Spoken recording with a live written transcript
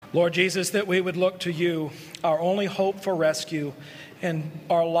Lord Jesus, that we would look to you, our only hope for rescue, and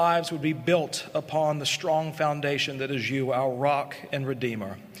our lives would be built upon the strong foundation that is you, our rock and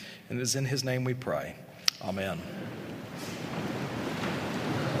redeemer. And it is in his name we pray. Amen.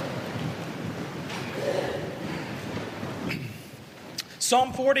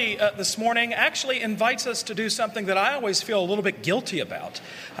 Psalm 40 this morning actually invites us to do something that I always feel a little bit guilty about.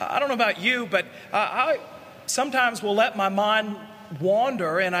 I don't know about you, but I sometimes will let my mind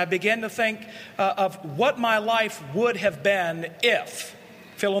wander and I begin to think of what my life would have been if,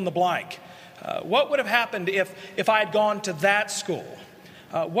 fill in the blank. What would have happened if I had gone to that school?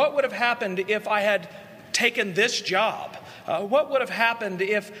 What would have happened if I had taken this job? What would have happened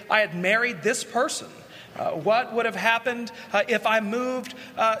if I had married this person? What would have happened if I moved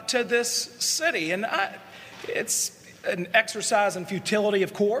to this city? And it's an exercise in futility,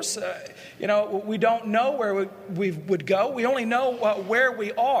 of course. We don't know where we would go. We only know where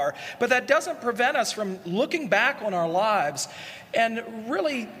we are. But that doesn't prevent us from looking back on our lives and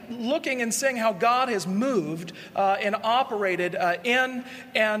really looking and seeing how God has moved and operated in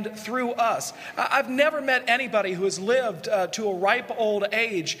and through us. I've never met anybody who has lived to a ripe old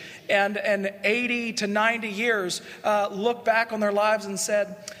age and 80 to 90 years look back on their lives and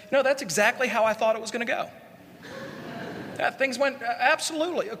said, that's exactly how I thought it was going to go. Things went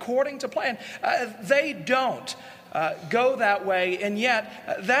absolutely according to plan. They don't go that way, and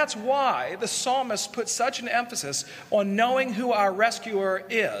yet that's why the psalmist put such an emphasis on knowing who our rescuer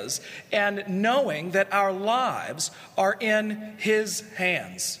is and knowing that our lives are in his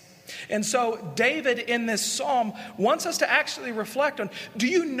hands. And so David in this psalm wants us to actually reflect on, do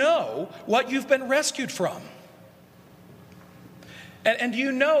you know what you've been rescued from? And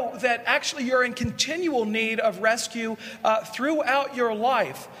you know that actually you're in continual need of rescue throughout your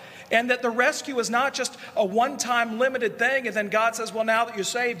life. And that the rescue is not just a one-time limited thing and then God says, well, now that you're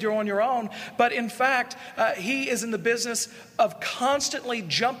saved, you're on your own. But in fact, he is in the business of constantly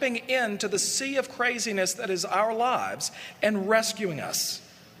jumping into the sea of craziness that is our lives and rescuing us.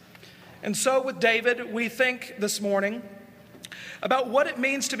 And so with David, we think this morning about what it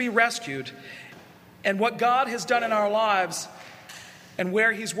means to be rescued and what God has done in our lives and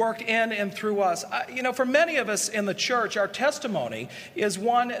where he's worked in and through us. For many of us in the church, our testimony is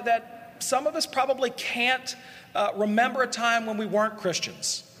one that some of us probably can't remember a time when we weren't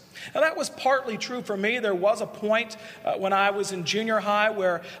Christians. Now, that was partly true for me. There was a point when I was in junior high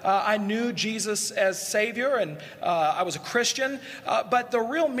where I knew Jesus as Savior and I was a Christian. But the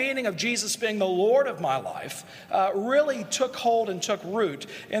real meaning of Jesus being the Lord of my life really took hold and took root.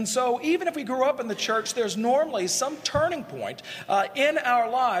 And so even if we grew up in the church, there's normally some turning point in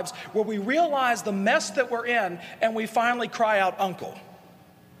our lives where we realize the mess that we're in and we finally cry out, Uncle.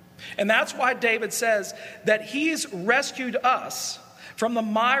 And that's why David says that he's rescued us from the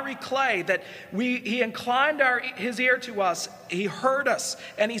miry clay, that he inclined his ear to us, he heard us,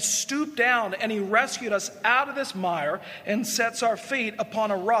 and he stooped down and he rescued us out of this mire and sets our feet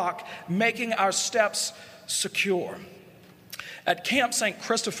upon a rock, making our steps secure. At Camp St.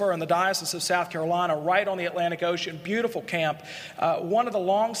 Christopher in the Diocese of South Carolina, right on the Atlantic Ocean, beautiful camp, one of the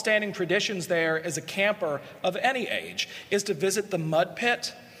long-standing traditions there as a camper of any age is to visit the mud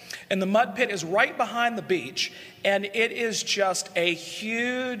pit. And the mud pit is right behind the beach, and it is just a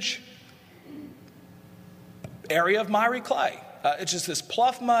huge area of miry clay. It's just this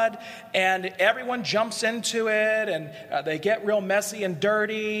pluff mud, and everyone jumps into it, and they get real messy and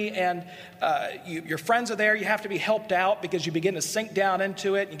dirty, and your friends are there. You have to be helped out because you begin to sink down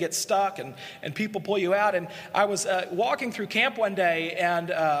into it, and you get stuck, and people pull you out. And I was walking through camp one day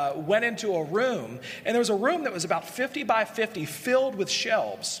and went into a room, and there was a room that was about 50 by 50 filled with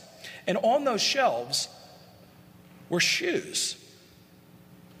shelves. And on those shelves were shoes.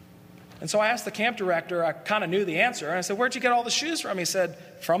 And so I asked the camp director, I kind of knew the answer. And I said, where'd you get all the shoes from? He said,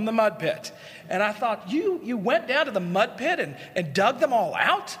 from the mud pit. And I thought, you went down to the mud pit and dug them all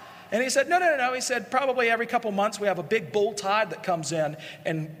out? And he said, no. He said, probably every couple months we have a big bull tide that comes in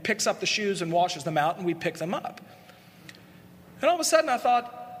and picks up the shoes and washes them out, and we pick them up. And all of a sudden I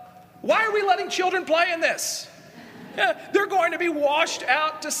thought, why are we letting children play in this? They're going to be washed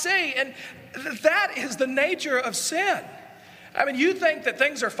out to sea. And that is the nature of sin. I mean, you think that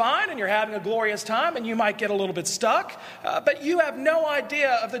things are fine and you're having a glorious time and you might get a little bit stuck, but you have no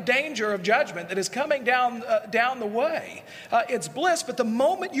idea of the danger of judgment that is coming down the way. It's bliss, but the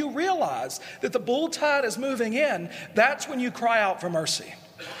moment you realize that the bull tide is moving in, that's when you cry out for mercy.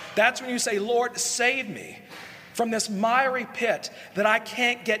 That's when you say, Lord, save me from this miry pit that I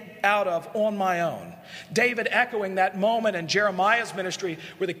can't get out of on my own. David echoing that moment in Jeremiah's ministry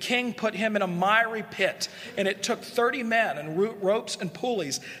where the king put him in a miry pit, and it took 30 men and ropes and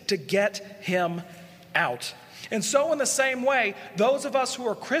pulleys to get him out. And so in the same way, those of us who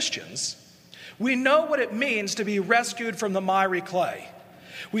are Christians, we know what it means to be rescued from the miry clay.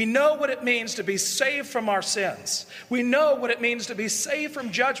 We know what it means to be saved from our sins. We know what it means to be saved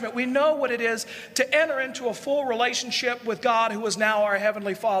from judgment. We know what it is to enter into a full relationship with God, who is now our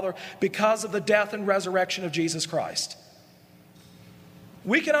Heavenly Father, because of the death and resurrection of Jesus Christ.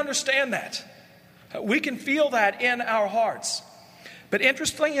 We can understand that. We can feel that in our hearts. But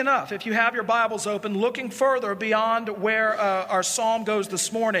interestingly enough, if you have your Bibles open, looking further beyond where our psalm goes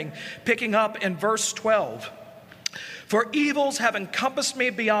this morning, picking up in verse 12. For evils have encompassed me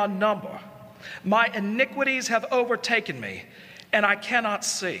beyond number. My iniquities have overtaken me, and I cannot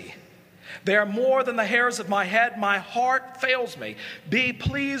see. They are more than the hairs of my head. My heart fails me. Be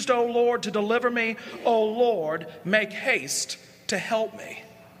pleased, O Lord, to deliver me. O Lord, make haste to help me.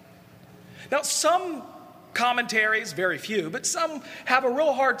 Now, some commentaries, very few, but some have a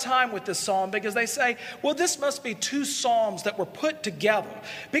real hard time with this psalm because they say, well, this must be two psalms that were put together.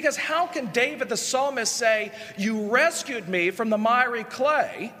 Because how can David the psalmist say, you rescued me from the miry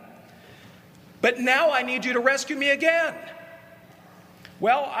clay, but now I need you to rescue me again?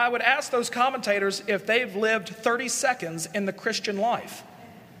 Well, I would ask those commentators if they've lived 30 seconds in the Christian life.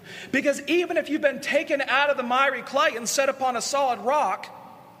 Because even if you've been taken out of the miry clay and set upon a solid rock,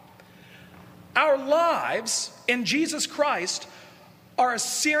 our lives in Jesus Christ are a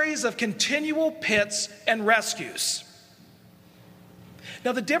series of continual pits and rescues.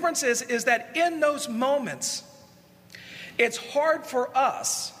 Now, the difference is that in those moments, it's hard for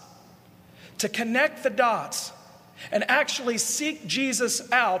us to connect the dots and actually seek Jesus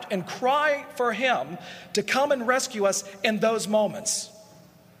out and cry for him to come and rescue us in those moments.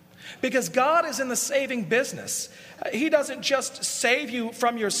 Because God is in the saving business. He doesn't just save you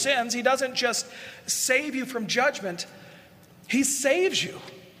from your sins. He doesn't just save you from judgment. He saves you.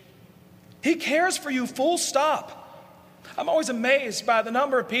 He cares for you, full stop. I'm always amazed by the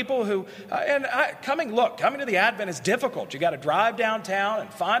number of people who, coming to the Advent is difficult. You got to drive downtown and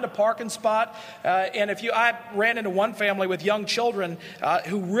find a parking spot. I ran into one family with young children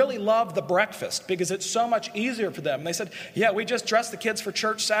who really loved the breakfast because it's so much easier for them. And they said, yeah, we just dress the kids for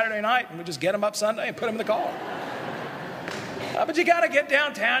church Saturday night and we just get them up Sunday and put them in the car. But you got to get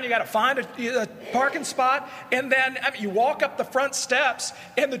downtown, you got to find a parking spot, and then you walk up the front steps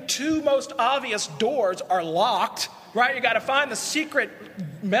and the two most obvious doors are locked. Right, you got to find the secret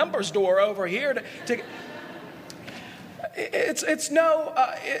members door over here. It's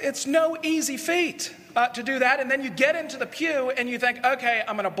no easy feat to do that. And then you get into the pew and you think, okay,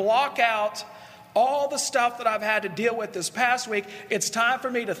 I'm going to block out all the stuff that I've had to deal with this past week. It's time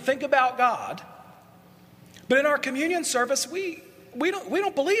for me to think about God. But in our communion service, we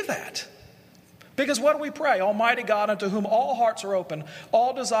don't believe that. Because what do we pray? Almighty God, unto whom all hearts are open,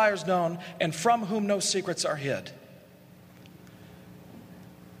 all desires known, and from whom no secrets are hid.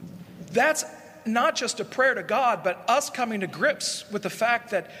 That's not just a prayer to God, but us coming to grips with the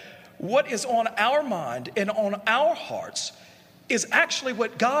fact that what is on our mind and on our hearts is actually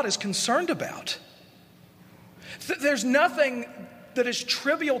what God is concerned about. There's nothing that is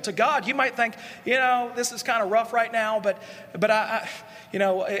trivial to God. You might think, this is kind of rough right now, but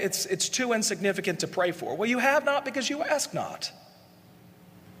it's too insignificant to pray for. Well, you have not because you ask not.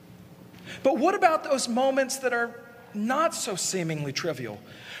 But what about those moments that are not so seemingly trivial?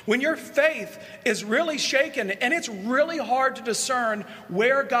 When your faith is really shaken and it's really hard to discern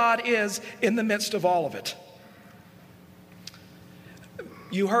where God is in the midst of all of it.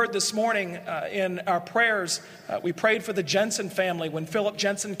 You heard this morning in our prayers, we prayed for the Jensen family. When Philip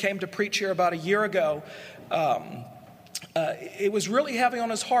Jensen came to preach here about a year ago, it was really heavy on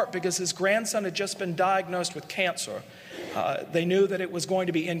his heart because his grandson had just been diagnosed with cancer. They knew that it was going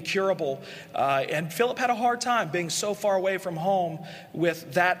to be incurable. And Philip had a hard time being so far away from home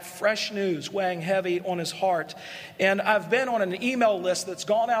with that fresh news weighing heavy on his heart. And I've been on an email list that's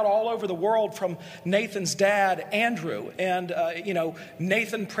gone out all over the world from Nathan's dad, Andrew, and,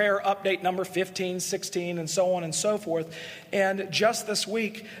 Nathan prayer update number 15, 16, and so on and so forth. And just this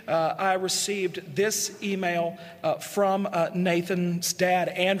week, I received this email from Nathan's dad,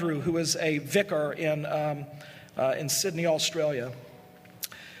 Andrew, who is a vicar in Sydney, Australia.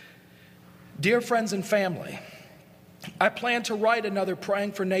 Dear friends and family, I plan to write another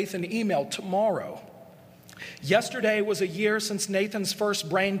Praying for Nathan email tomorrow. Yesterday was a year since Nathan's first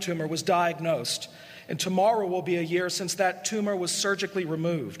brain tumor was diagnosed, and tomorrow will be a year since that tumor was surgically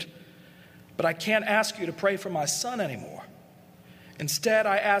removed. but I can't ask you to pray for my son anymore. Instead,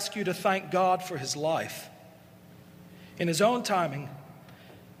 I ask you to thank God for his life. In his own timing,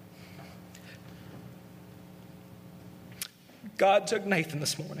 God took Nathan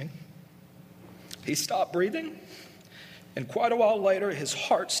this morning. He stopped breathing, and quite a while later, his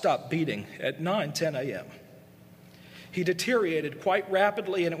heart stopped beating at 9:10 a.m. He deteriorated quite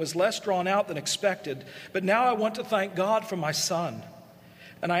rapidly, and it was less drawn out than expected. But now I want to thank God for my son.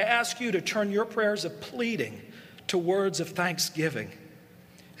 And I ask you to turn your prayers of pleading to words of thanksgiving.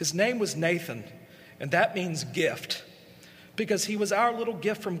 His name was Nathan, and that means gift, because he was our little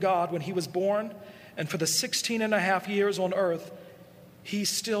gift from God when he was born, and for the 16 and a half years on earth, he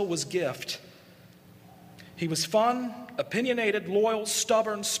still was gift. He was fun, opinionated, loyal,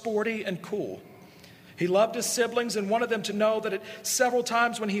 stubborn, sporty, and cool. He loved his siblings and wanted them to know that at several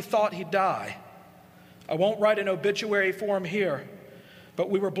times when he thought he'd die. I won't write an obituary for him here, but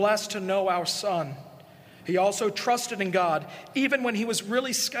we were blessed to know our son. He also trusted in God, even when he was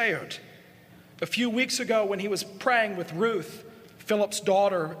really scared. A few weeks ago, when he was praying with Ruth, Philip's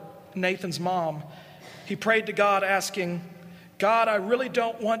daughter, Nathan's mom, he prayed to God asking, God, I really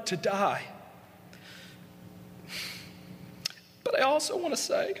don't want to die. But I also want to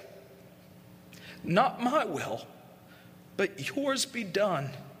say, not my will, but yours be done.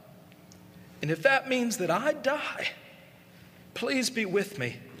 And if that means that I die, please be with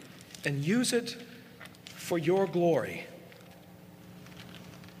me and use it for your glory.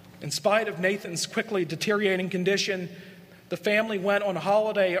 In spite of Nathan's quickly deteriorating condition, the family went on a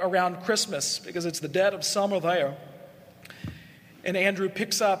holiday around Christmas because it's the dead of summer there. And Andrew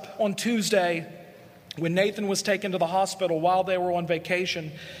picks up on Tuesday when Nathan was taken to the hospital while they were on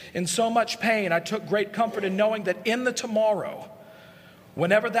vacation. In so much pain, I took great comfort in knowing that in the tomorrow,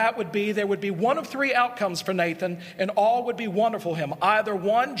 whenever that would be, there would be one of three outcomes for Nathan, and all would be wonderful for him. Either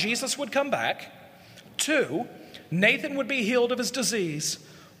one, Jesus would come back. Two, Nathan would be healed of his disease.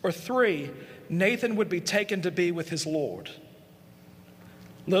 Or three, Nathan would be taken to be with his Lord.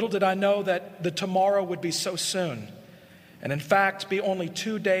 Little did I know that the tomorrow would be so soon, and in fact be only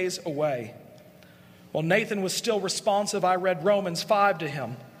 2 days away. While Nathan was still responsive, I read Romans 5 to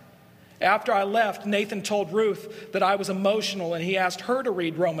him. After I left, Nathan told Ruth that I was emotional, and he asked her to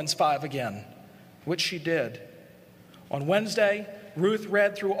read Romans 5 again, which she did. On Wednesday, Ruth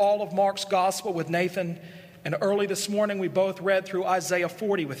read through all of Mark's gospel with Nathan, and early this morning we both read through Isaiah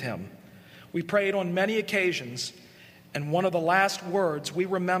 40 with him. We prayed on many occasions, and one of the last words we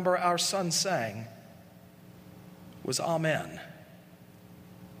remember our son saying was Amen.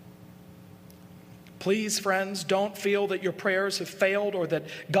 Please, friends, don't feel that your prayers have failed or that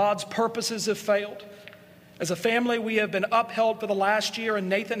God's purposes have failed. As a family, we have been upheld for the last year, and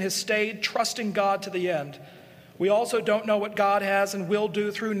Nathan has stayed trusting God to the end. We also don't know what God has and will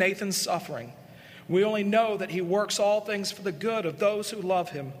do through Nathan's suffering. We only know that he works all things for the good of those who love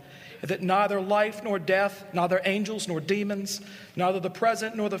him, and that neither life nor death, neither angels nor demons, neither the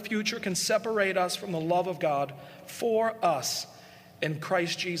present nor the future can separate us from the love of God for us in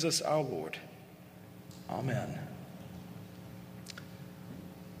Christ Jesus our Lord. Amen.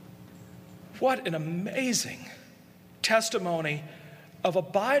 What an amazing testimony of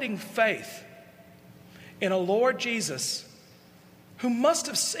abiding faith in a Lord Jesus who must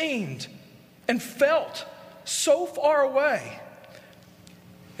have seemed and felt so far away.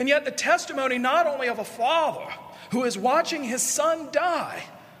 And yet the testimony not only of a father who is watching his son die,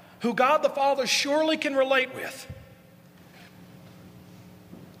 who God the Father surely can relate with,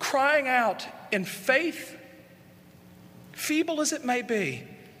 crying out in faith, feeble as it may be,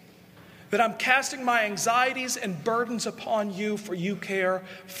 that I'm casting my anxieties and burdens upon you, for you care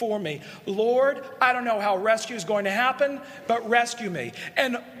for me. Lord, I don't know how rescue is going to happen, but rescue me.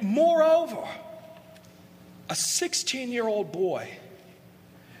 And moreover, a 16-year-old boy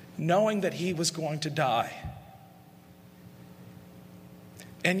knowing that he was going to die,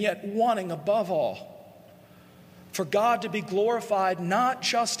 and yet wanting above all for God to be glorified not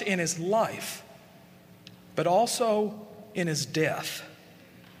just in his life, but also in his death.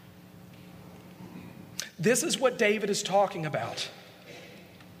 This is what David is talking about.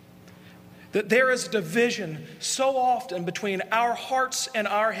 That there is division so often between our hearts and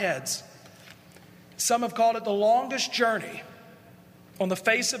our heads. Some have called it the longest journey on the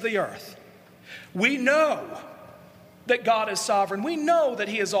face of the earth. We know that God is sovereign. We know that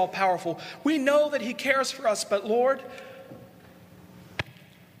he is all powerful. We know that he cares for us. But Lord,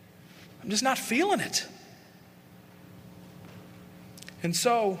 I'm just not feeling it. And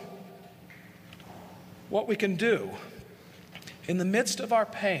so, what we can do in the midst of our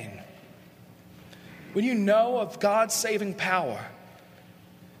pain, when you know of God's saving power,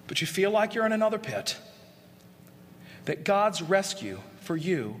 but you feel like you're in another pit, that God's rescue for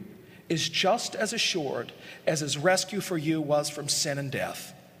you is just as assured as his rescue for you was from sin and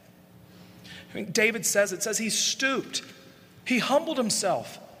death. I mean, David says, it says he stooped, he humbled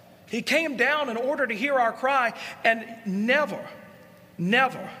himself, he came down in order to hear our cry, and never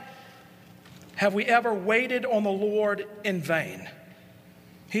have we ever waited on the Lord in vain.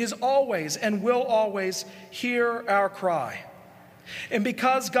 He is always and will always hear our cry. And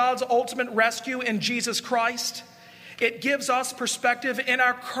because God's ultimate rescue in Jesus Christ, it gives us perspective in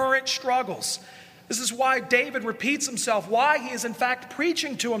our current struggles. This is why David repeats himself, why he is in fact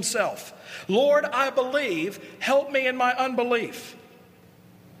preaching to himself. Lord, I believe, help me in my unbelief.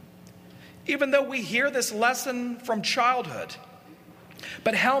 Even though we hear this lesson from childhood,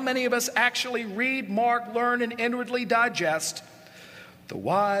 but how many of us actually read, mark, learn, and inwardly digest, the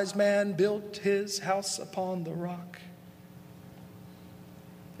wise man built his house upon the rock,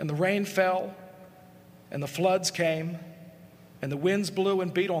 and the rain fell, and the floods came, and the winds blew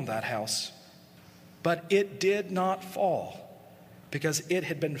and beat on that house. But it did not fall because it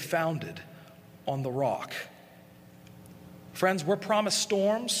had been founded on the rock. Friends, we're promised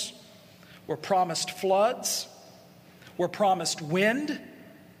storms. We're promised floods. We're promised wind.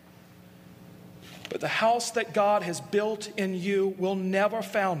 But the house that God has built in you will never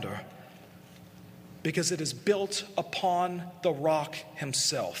founder because it is built upon the rock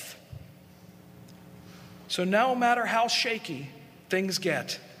himself. So no matter how shaky things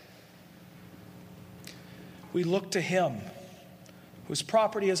get, we look to him whose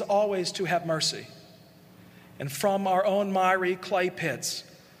property is always to have mercy. And from our own miry clay pits,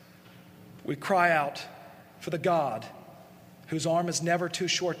 we cry out for the God whose arm is never too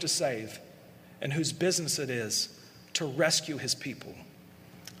short to save and whose business it is to rescue his people.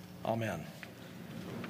 Amen.